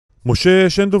משה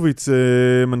שנדוביץ,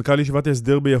 מנכ"ל ישיבת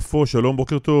ההסדר ביפו, שלום,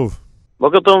 בוקר טוב.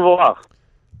 בוקר טוב מבורך.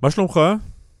 מה שלומך?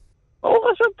 ברוך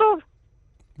השם טוב.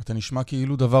 אתה נשמע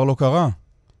כאילו דבר לא קרה.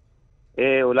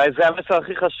 אולי זה המסר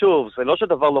הכי חשוב, זה לא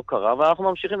שדבר לא קרה, ואנחנו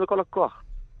ממשיכים בכל הכוח.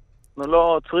 אנחנו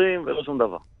לא עוצרים ולא שום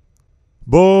דבר.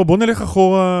 בוא נלך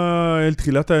אחורה אל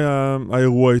תחילת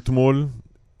האירוע אתמול.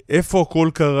 איפה הכל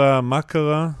קרה? מה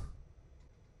קרה?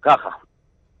 ככה,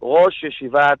 ראש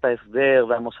ישיבת ההסדר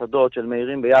והמוסדות של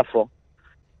מאירים ביפו,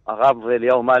 הרב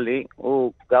אליהו מלי,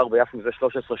 הוא גר ביפו מזה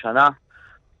 13 שנה,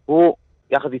 הוא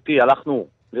יחד איתי הלכנו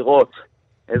לראות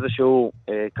איזשהו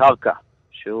קרקע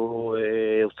שהוא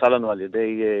הוצא לנו על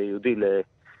ידי יהודי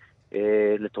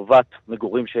לטובת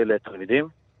מגורים של תלמידים.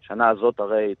 שנה הזאת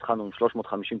הרי התחלנו עם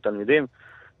 350 תלמידים,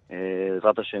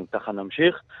 בעזרת השם ככה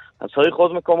נמשיך, אז צריך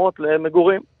עוד מקומות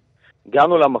למגורים.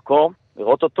 הגענו למקום,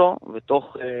 לראות אותו,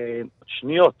 ותוך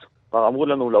שניות כבר אמרו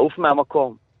לנו לעוף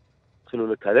מהמקום, התחילו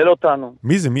לקלל אותנו.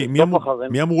 מי זה?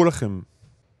 מי אמרו לכם?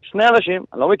 שני אנשים,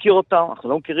 אני לא מכיר אותם, אנחנו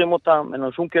לא מכירים אותם, אין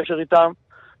לנו שום קשר איתם,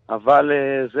 אבל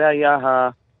זה היה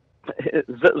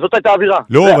זאת הייתה אווירה.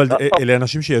 לא, אבל אלה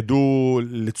אנשים שידעו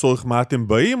לצורך מה אתם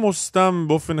באים, או סתם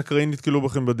באופן אקראי נתקלו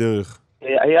בכם בדרך?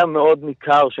 היה מאוד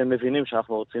ניכר שהם מבינים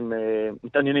שאנחנו רוצים,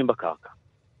 מתעניינים בקרקע.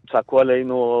 צעקו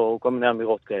עלינו כל מיני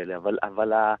אמירות כאלה,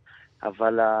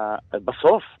 אבל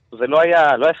בסוף זה לא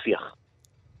היה שיח.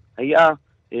 היה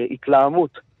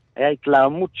התלהמות,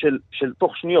 של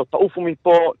תוך שניות, תעופו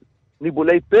מפה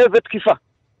ניבולי פה ותקיפה.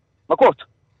 מכות.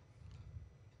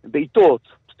 בעיטות,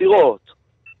 סתירות.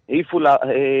 העיפו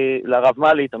לרב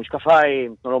מלי את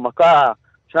המשקפיים, תנו לו מכה,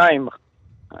 שניים.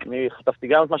 אני חטפתי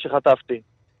גם את מה שחטפתי.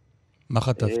 מה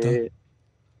חטפת?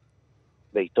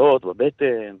 בעיטות,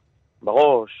 בבטן,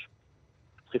 בראש,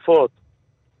 דחיפות.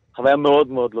 חוויה מאוד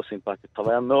מאוד לא סימפטית,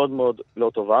 חוויה מאוד מאוד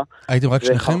לא טובה. הייתם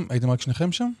רק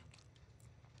שניכם שם?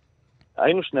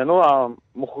 היינו שנינו,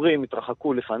 המוכרים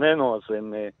התרחקו לפנינו, אז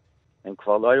הם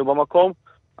כבר לא היו במקום,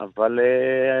 אבל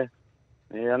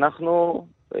אנחנו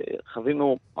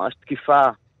חווינו ממש תקיפה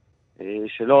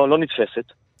שלא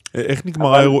נתפסת. איך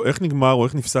נגמר או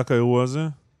איך נפסק האירוע הזה?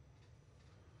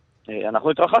 אנחנו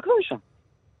התרחקנו משם.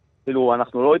 כאילו,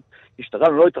 אנחנו לא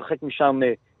השתדלנו לא להתרחק משם,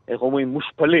 איך אומרים,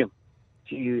 מושפלים.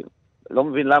 כי לא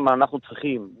מבין למה אנחנו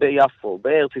צריכים ביפו,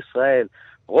 בארץ ישראל,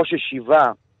 ראש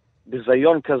ישיבה,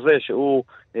 בזיון כזה שהוא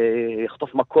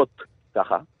יחטוף מכות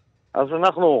ככה. אז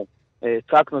אנחנו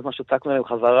צעקנו את מה שצעקנו להם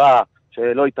חזרה,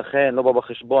 שלא ייתכן, לא בא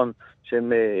בחשבון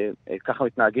שהם ככה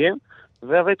מתנהגים,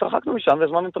 והתרחקנו משם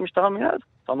והזמנו את המשטרה מיד.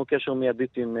 שמנו קשר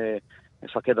מיידית עם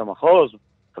מפקד המחוז,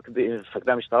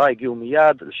 מפקדי המשטרה הגיעו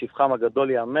מיד, לשבחם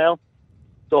הגדול יאמר,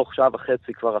 תוך שעה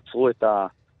וחצי כבר עצרו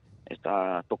את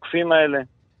התוקפים האלה,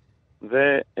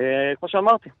 וכמו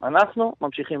שאמרתי, אנחנו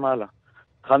ממשיכים הלאה.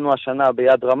 התחלנו השנה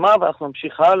ביד רמה, ואנחנו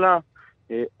נמשיך הלאה,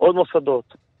 עוד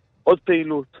מוסדות, עוד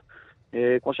פעילות.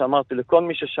 כמו שאמרתי, לכל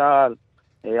מי ששאל,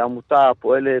 העמותה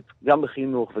פועלת גם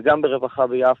בחינוך וגם ברווחה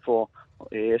ביפו,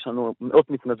 יש לנו מאות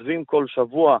מתנדבים כל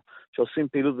שבוע שעושים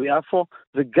פעילות ביפו,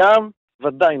 וגם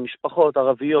ודאי משפחות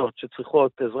ערביות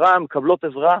שצריכות עזרה, מקבלות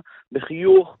עזרה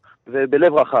בחיוך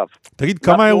ובלב רחב. תגיד,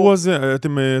 כמה האירוע הזה,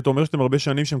 אתה אומר שאתם הרבה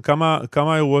שנים שם,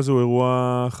 כמה האירוע הזה הוא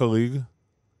אירוע חריג?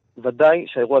 ודאי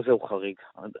שהאירוע הזה הוא חריג,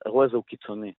 האירוע הזה הוא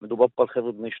קיצוני. מדובר פה על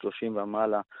חבר'ה בני 30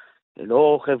 ומעלה,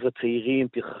 לא חבר'ה צעירים,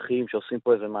 פרחחים, שעושים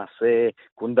פה איזה מעשה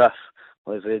קונדס,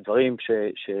 או איזה דברים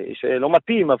שלא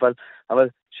מתאים, אבל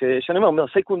שאני אומר,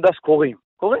 מעשי קונדס קורים,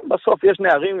 בסוף יש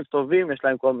נערים טובים, יש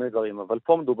להם כל מיני דברים, אבל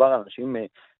פה מדובר על אנשים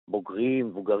בוגרים,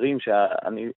 מבוגרים,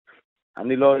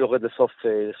 שאני לא יורד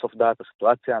לסוף דעת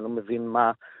הסיטואציה, אני לא מבין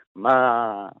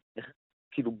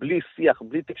כאילו בלי שיח,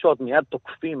 בלי תקשורת, מיד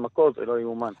תוקפים, מכות, זה לא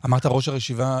יאומן. אמרת ראש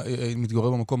הישיבה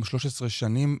מתגורר במקום 13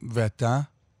 שנים, ואתה?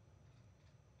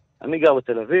 אני גר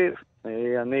בתל אביב,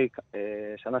 אני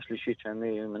שנה שלישית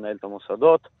שאני מנהל את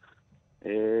המוסדות.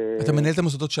 אתה מנהל את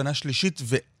המוסדות שנה שלישית,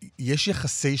 ויש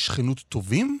יחסי שכנות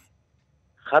טובים?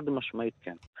 חד משמעית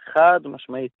כן. חד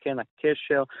משמעית כן,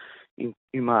 הקשר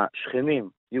עם השכנים,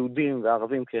 יהודים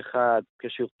וערבים כאחד,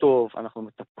 קשר טוב, אנחנו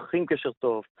מטפחים קשר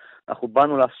טוב, אנחנו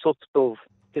באנו לעשות טוב,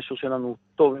 קשר שלנו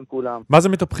טוב עם כולם. מה זה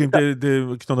מטפחים?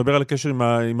 כשאתה מדבר על הקשר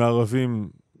עם הערבים,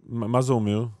 מה זה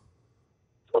אומר?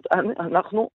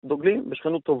 אנחנו דוגלים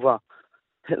בשכנות טובה.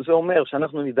 זה אומר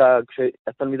שאנחנו נדאג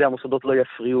שהתלמידי המוסדות לא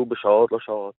יפריעו בשעות, לא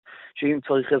שעות. שאם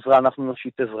צריך עזרה, אנחנו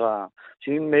נושיט עזרה.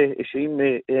 שאם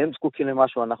הם זקוקים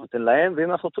למשהו, אנחנו ניתן להם,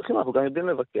 ואם אנחנו צריכים, אנחנו גם יודעים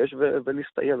לבקש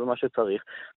ולהסתייע במה שצריך.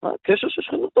 קשר של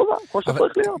שכנות טובה, כמו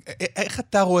שצריך להיות. איך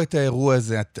אתה רואה את האירוע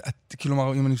הזה?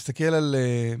 כלומר, אם אני מסתכל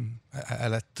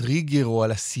על הטריגר או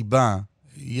על הסיבה,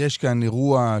 יש כאן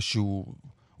אירוע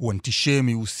שהוא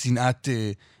אנטישמי, הוא שנאת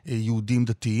יהודים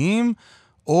דתיים,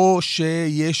 או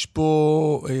שיש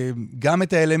פה גם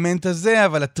את האלמנט הזה,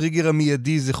 אבל הטריגר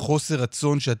המיידי זה חוסר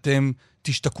רצון שאתם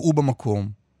תשתקעו במקום?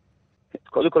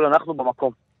 קודם כל אנחנו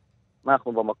במקום.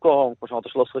 אנחנו במקום, כמו שאמרת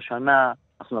 13 שנה,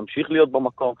 אנחנו נמשיך להיות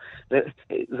במקום.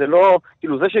 זה לא,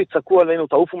 כאילו זה שיצעקו עלינו,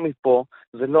 תעופו מפה,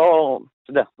 זה לא,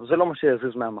 אתה יודע, זה לא מה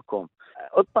שיזיז מהמקום.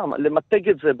 עוד פעם, למתג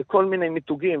את זה בכל מיני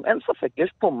מיתוגים, אין ספק,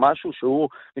 יש פה משהו שהוא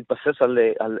מתבסס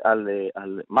על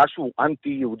משהו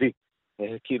אנטי-יהודי.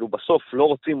 כאילו בסוף לא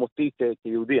רוצים אותי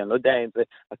כיהודי, אני לא יודע אם זה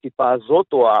הכיפה הזאת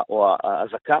או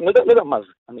הזקן, אני לא יודע מה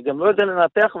זה. אני גם לא יודע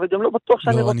לנתח וגם לא בטוח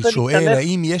שאני רוצה להתכנס. אני שואל,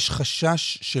 האם יש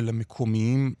חשש של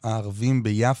המקומיים הערבים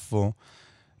ביפו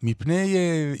מפני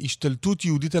השתלטות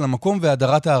יהודית על המקום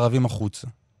והדרת הערבים החוצה?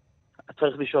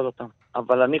 צריך לשאול אותם.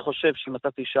 אבל אני חושב שאם אתה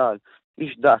תשאל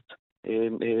איש דת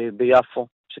ביפו,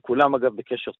 שכולם אגב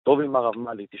בקשר טוב עם הרב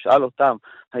מלי, תשאל אותם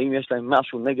האם יש להם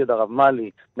משהו נגד הרב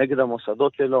מלי, נגד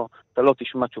המוסדות שלו, אתה לא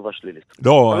תשמע תשובה שלילית.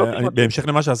 לא, בהמשך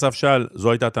למה שאסף שאל,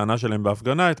 זו הייתה הטענה שלהם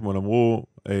בהפגנה אתמול, אמרו,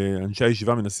 אנשי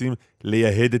הישיבה מנסים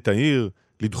לייהד את העיר,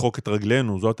 לדחוק את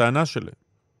רגלינו, זו הטענה שלהם.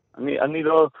 אני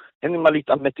לא, אין לי מה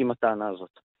להתעמת עם הטענה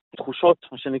הזאת. תחושות,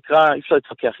 מה שנקרא, אי אפשר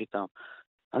להתפקח איתם.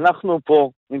 אנחנו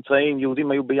פה נמצאים,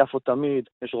 יהודים היו ביפו תמיד,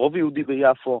 יש רוב יהודי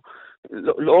ביפו,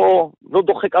 לא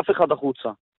דוחק אף אחד החוצה.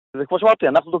 וכמו שאמרתי,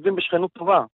 אנחנו דוגלים בשכנות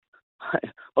טובה.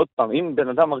 עוד פעם, אם בן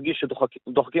אדם מרגיש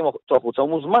שדוחקים אותו החוצה, הוא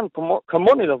מוזמן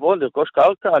כמוני לבוא, לרכוש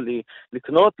קרקע,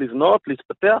 לקנות, לבנות,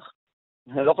 להתפתח.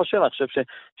 אני לא חושב, אני חושב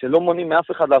שלא מונים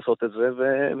מאף אחד לעשות את זה,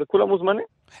 וכולם מוזמנים.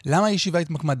 למה הישיבה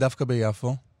התמקמה דווקא ביפו?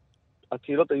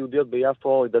 הקהילות היהודיות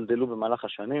ביפו הדלדלו במהלך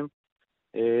השנים,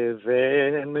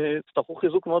 והם הצטרכו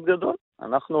חיזוק מאוד גדול.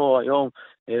 אנחנו היום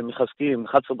מחזקים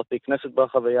 11 בתי כנסת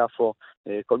ברחבי יפו,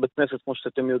 כל בית כנסת, כמו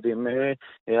שאתם יודעים,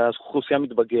 האוכלוסייה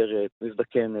מתבגרת,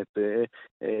 מזדקנת,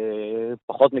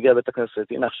 פחות מגיע לבית הכנסת.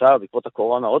 הנה עכשיו, בעקבות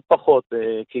הקורונה, עוד פחות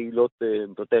קהילות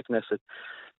בבתי הכנסת.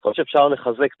 כל שאפשר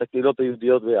לחזק את הקהילות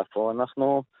היהודיות ביפו,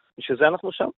 בשביל זה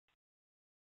אנחנו שם.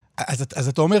 אז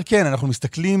אתה אומר, כן, אנחנו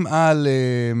מסתכלים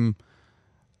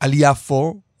על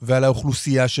יפו ועל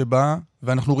האוכלוסייה שבה,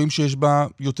 ואנחנו רואים שיש בה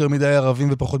יותר מדי ערבים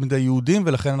ופחות מדי יהודים,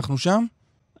 ולכן אנחנו שם?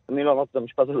 אני לא אמרתי את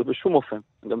המשפט הזה בשום אופן.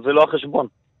 גם זה לא החשבון.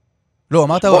 לא,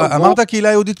 אמרת קהילה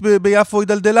יהודית ביפו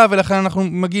הדלדלה, ולכן אנחנו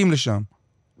מגיעים לשם.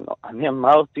 לא, אני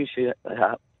אמרתי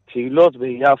שהקהילות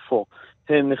ביפו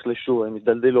הן נחלשו, הן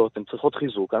מדלדלות, הן צריכות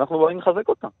חיזוק. אנחנו באים לחזק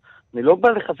אותם. אני לא בא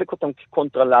לחזק אותם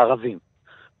כקונטרה לערבים.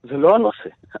 זה לא הנושא.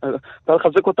 בא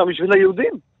לחזק אותם בשביל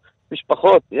היהודים.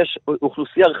 משפחות, יש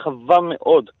אוכלוסייה רחבה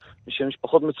מאוד של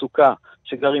משפחות מצוקה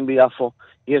שגרים ביפו,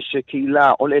 יש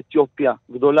קהילה עולי אתיופיה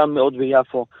גדולה מאוד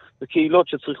ביפו, וקהילות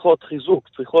שצריכות חיזוק,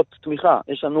 צריכות תמיכה.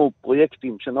 יש לנו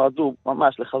פרויקטים שנועדו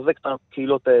ממש לחזק את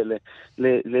הקהילות האלה,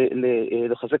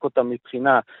 לחזק אותם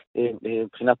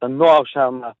מבחינת הנוער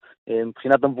שם,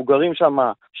 מבחינת המבוגרים שם,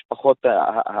 משפחות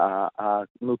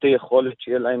המעוטי יכולת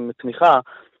שיהיה להם תמיכה.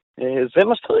 זה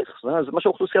מה שצריך, זה מה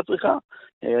שהאוכלוסייה צריכה.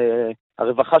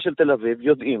 הרווחה של תל אביב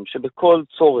יודעים שבכל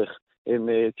צורך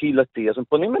קהילתי, אז הם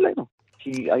פונים אלינו.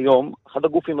 כי היום, אחד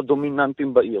הגופים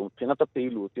הדומיננטיים בעיר, מבחינת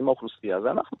הפעילות עם האוכלוסייה,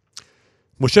 זה אנחנו.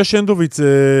 משה שנדוביץ,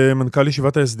 מנכ"ל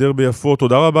ישיבת ההסדר ביפו,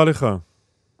 תודה רבה לך.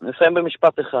 נסיים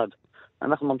במשפט אחד.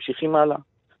 אנחנו ממשיכים הלאה,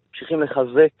 ממשיכים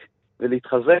לחזק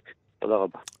ולהתחזק. תודה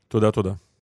רבה. תודה.